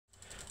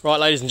Right,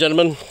 ladies and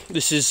gentlemen,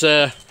 this is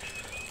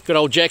good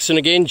old Jackson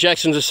again.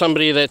 Jackson's is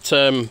somebody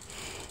that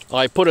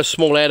I put a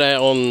small ad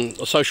out on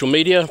social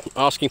media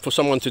asking for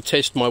someone to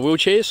test my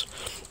wheelchairs.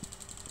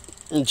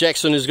 And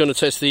Jackson is going to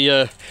test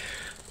the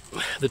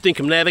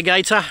Dinkum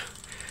Navigator,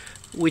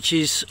 which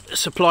is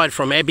supplied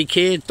from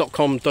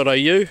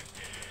abbeycare.com.au.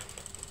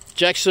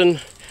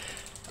 Jackson,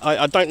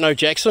 I don't know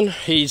Jackson.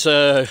 He's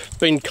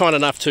been kind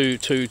enough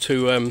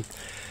to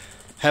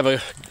have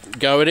a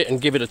go at it and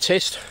give it a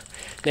test.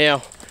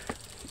 Now,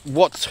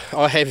 what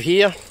I have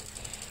here,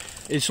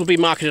 this will be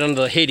marketed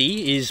under the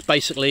Heady, is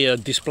basically a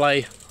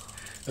display,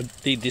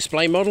 the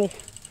display model.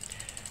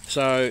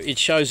 So it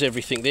shows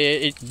everything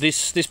there.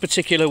 This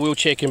particular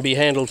wheelchair can be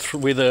handled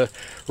with a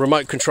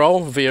remote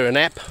control via an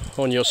app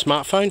on your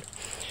smartphone.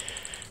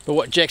 But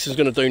what Jackson's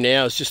going to do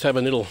now is just have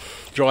a little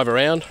drive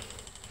around,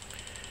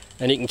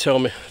 and he can tell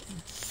me,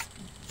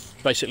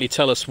 basically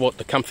tell us what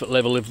the comfort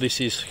level of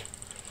this is.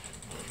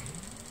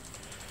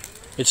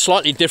 It's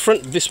slightly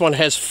different. This one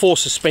has 4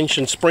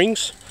 suspension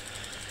springs,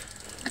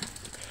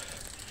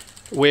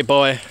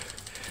 whereby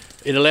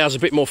it allows a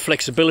bit more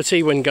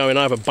flexibility when going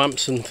over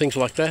bumps and things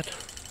like that.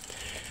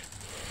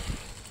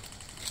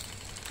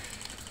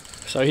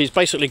 So he's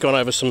basically gone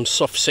over some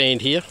soft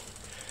sand here,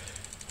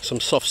 some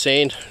soft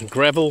sand and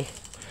gravel,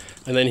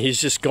 and then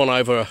he's just gone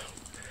over,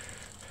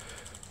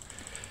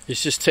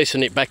 he's just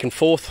testing it back and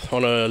forth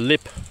on a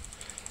lip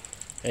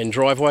and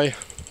driveway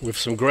with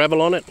some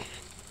gravel on it.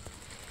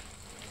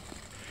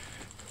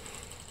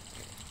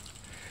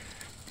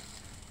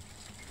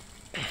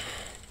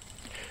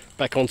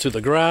 Back onto the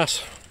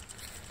grass.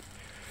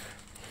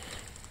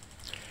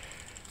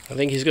 I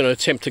think he's going to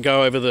attempt to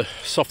go over the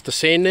softer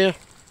sand now.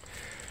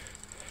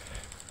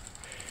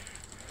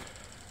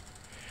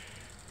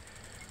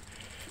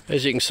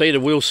 As you can see, the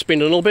wheels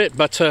spin a little bit,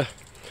 but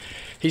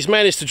he's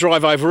managed to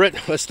drive over it.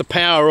 That's the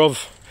power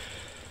of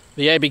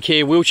the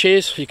Abbeycare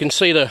wheelchairs. You can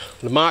see the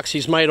marks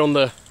he's made on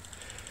the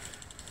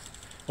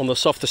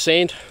softer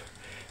sand.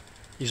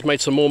 He's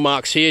made some more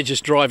marks here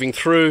just driving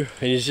through,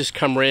 and he's just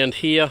come around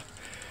here.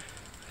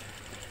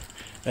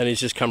 And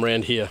he's just come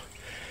around here.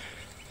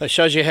 That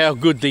shows you how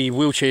good the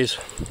wheelchairs.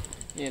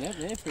 Yeah,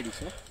 they're pretty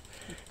soft.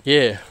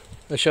 Yeah,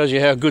 that shows you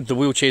how good the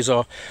wheelchairs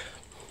are.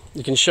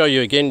 You can show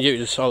you again.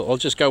 I'll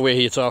just go where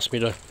he's asked me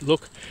to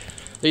look.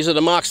 These are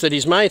the marks that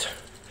he's made.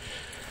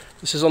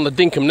 This is on the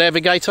Dinkum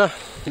Navigator.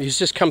 He's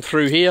just come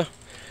through here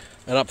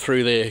and up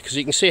through there, because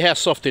you can see how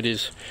soft it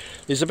is.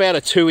 There's about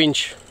a 2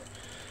 inch.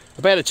 It's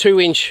about 2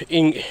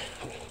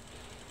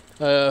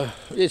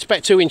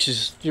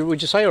 inches.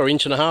 Would you say, or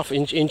inch and a half?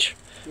 Inch.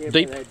 Yeah,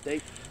 deep.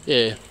 Deep.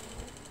 Yeah.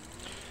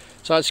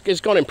 So it's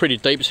gone in pretty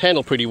deep. It's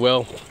handled pretty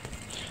well.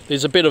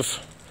 There's a bit of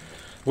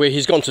where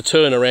he's gone to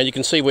turn around. You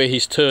can see where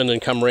he's turned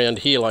and come around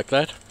here like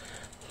that.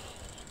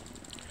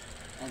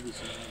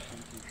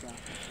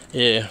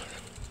 Yeah.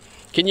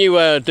 Can you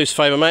do us a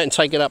favour, mate, and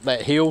take it up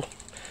that hill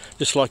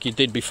just like you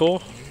did before?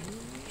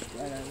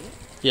 Right over there?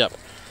 Yep.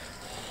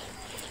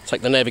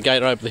 Take the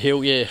Navigator over the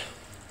hill, yeah.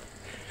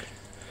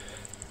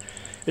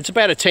 It's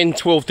about a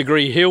 10-12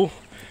 degree hill.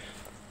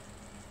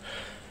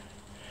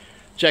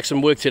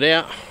 Jackson worked it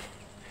out.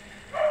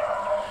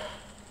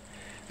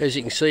 As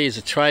you can see, he's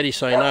a tradie,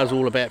 so he knows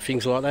all about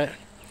things like that.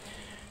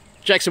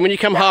 Jackson, when you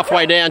come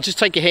halfway down, just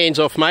take your hands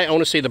off, mate. I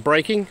want to see the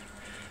braking.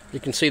 You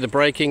can see the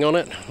braking on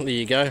it. There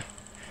you go.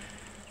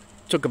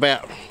 Took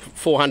about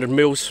 400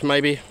 mils,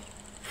 maybe.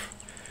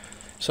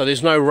 So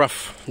there's no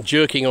rough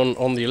jerking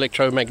on the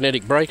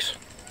electromagnetic brakes.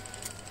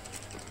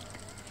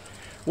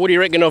 What do you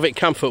reckon of it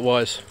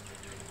comfort-wise?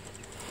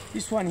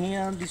 This one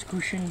here, this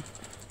cushion.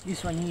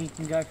 This one here, you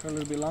can go for a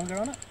little bit longer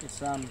on it.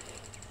 It's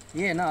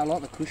yeah, no, I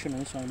like the cushion on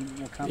this one,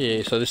 more comfortable.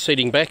 Yeah, so the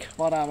seating back.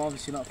 But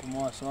obviously not for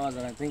my size,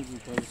 I don't think,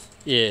 because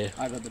yeah,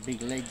 I got the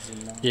big legs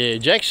and. Yeah,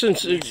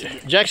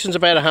 Jackson's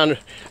about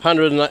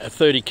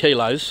 130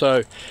 kilos,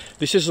 so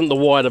this isn't the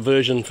wider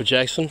version for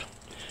Jackson,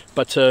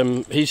 but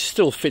he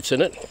still fits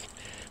in it.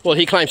 Well,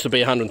 he claims to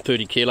be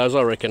 130 kilos.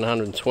 I reckon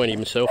 120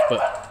 myself,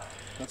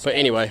 but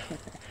anyway,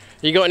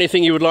 you got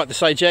anything you would like to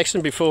say,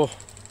 Jackson, before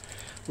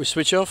we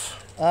switch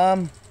off?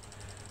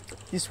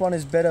 This one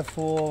is better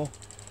for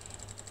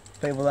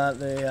people that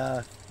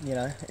you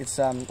know, it's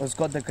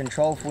got the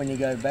control for when you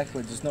go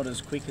backwards. It's not as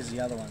quick as the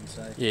other one.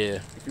 So yeah,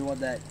 if you want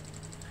that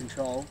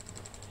control,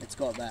 it's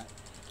got that.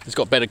 It's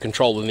got better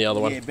control than the other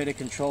one. Yeah, better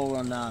control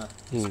on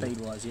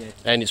speed-wise. Yeah.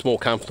 And it's more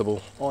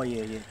comfortable. Oh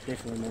yeah,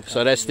 definitely more comfortable.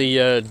 So that's the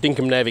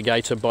Dinkum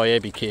Navigator by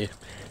Abbeycare.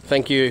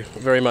 Thank you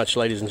very much,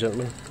 ladies and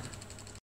gentlemen.